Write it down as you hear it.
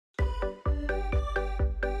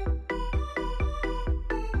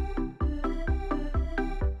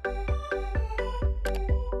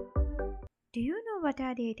what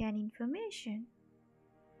are data and information?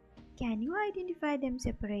 Can you identify them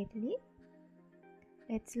separately?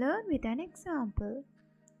 Let's learn with an example.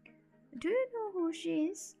 Do you know who she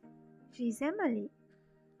is? She's Emily.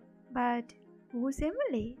 But who's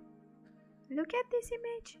Emily? Look at this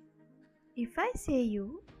image. If I say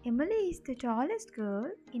you, Emily is the tallest girl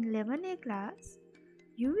in 11A class,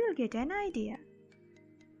 you will get an idea.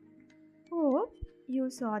 Hope you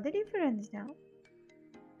saw the difference now.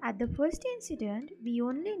 At the first incident, we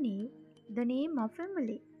only knew the name of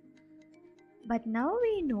Emily. But now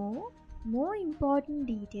we know more important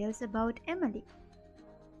details about Emily.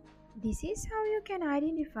 This is how you can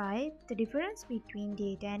identify the difference between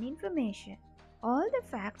data and information. All the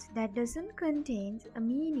facts that doesn't contain a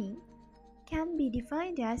meaning can be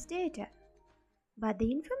defined as data, but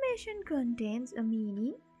the information contains a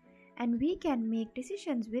meaning and we can make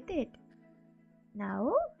decisions with it.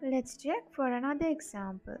 Now let's check for another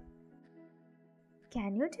example.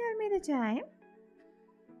 Can you tell me the time?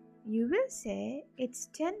 You will say it's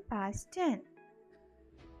 10 past 10.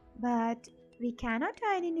 But we cannot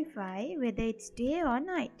identify whether it's day or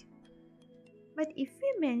night. But if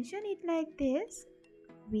we mention it like this,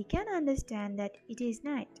 we can understand that it is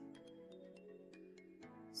night.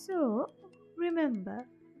 So, remember,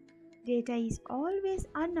 data is always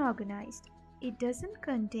unorganized. It doesn't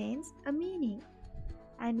contain a meaning,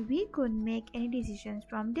 and we couldn't make any decisions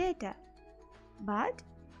from data. But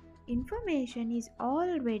information is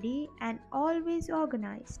already and always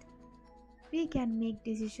organized. We can make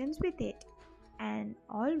decisions with it, and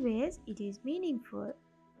always it is meaningful.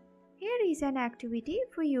 Here is an activity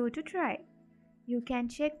for you to try. You can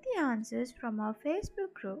check the answers from our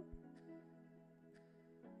Facebook group.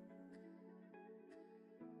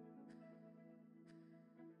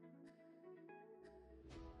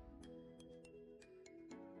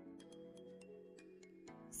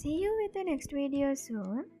 See you with the next video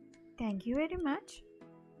soon. Thank you very much.